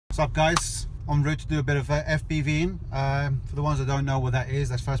What's up guys, en route to do a bit of FPVing. For the ones that don't know what that is,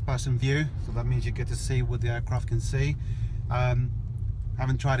 that's first person view, so that means you get to see what the aircraft can see.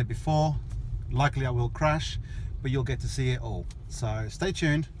 Haven't tried it before, likely I will crash, but you'll get to see it all. So stay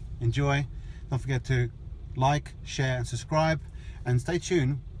tuned, enjoy, don't forget to like, share and subscribe, and stay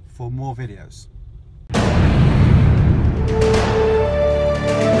tuned for more videos.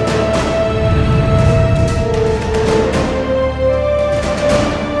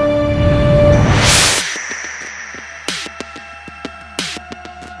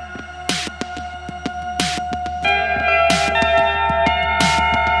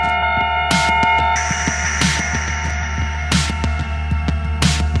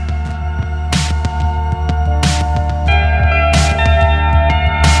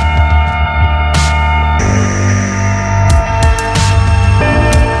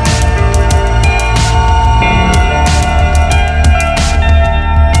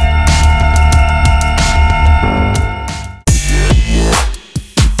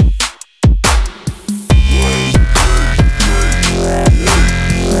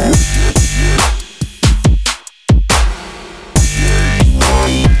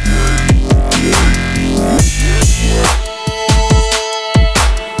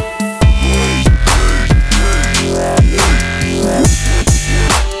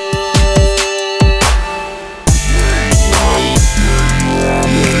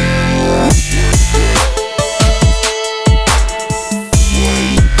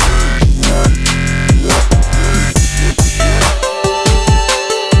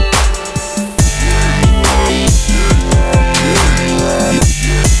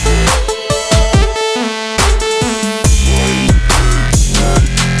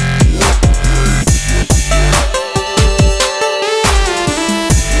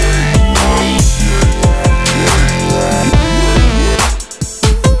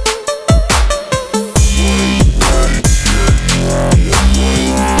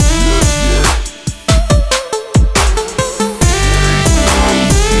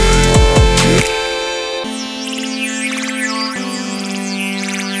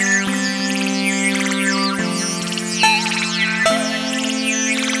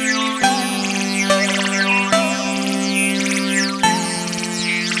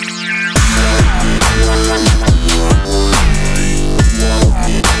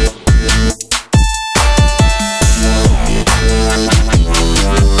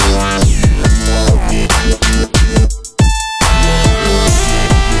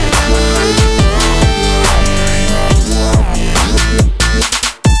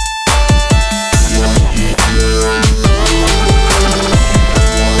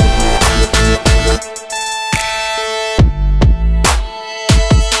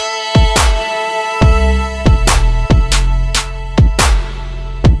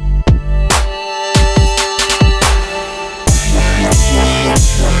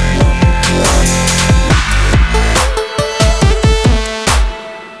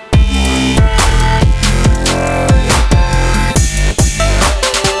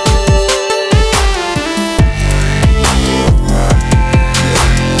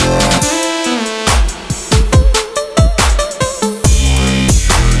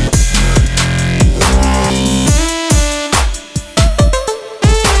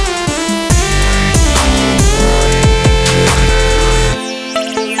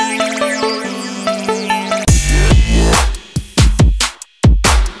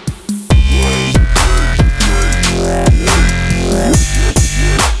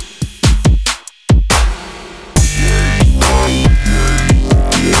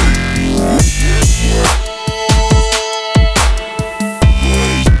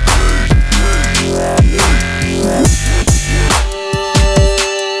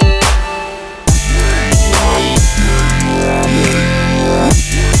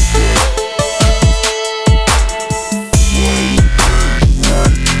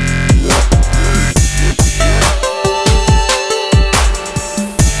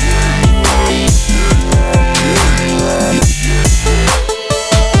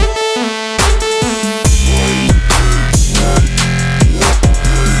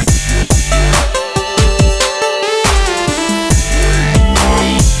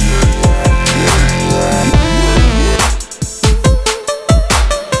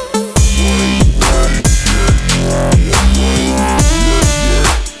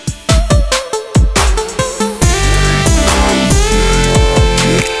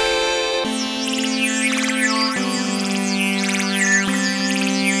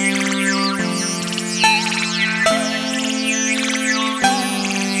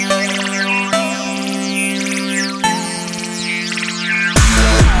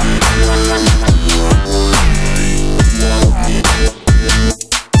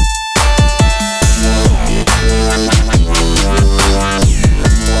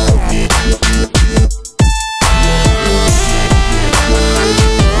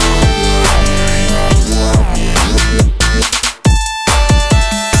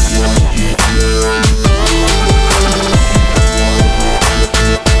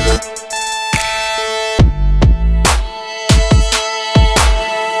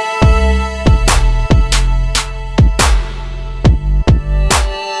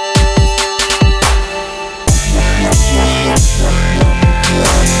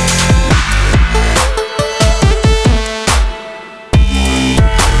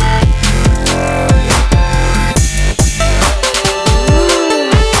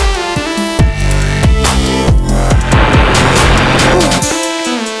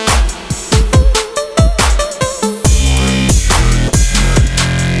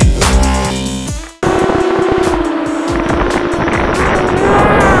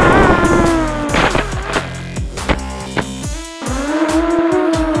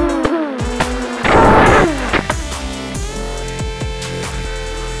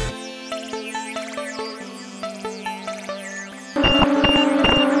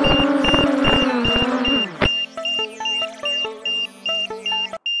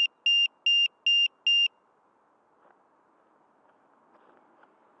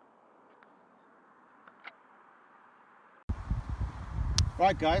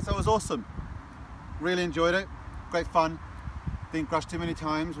 Right guys, that was awesome. Really enjoyed it. Great fun. Didn't crash too many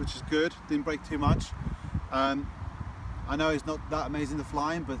times, which is good. Didn't break too much. I know it's not that amazing the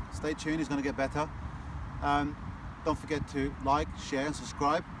flying, but stay tuned, it's going to get better. Don't forget to like, share and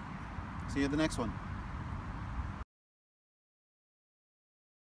subscribe. See you at the next one.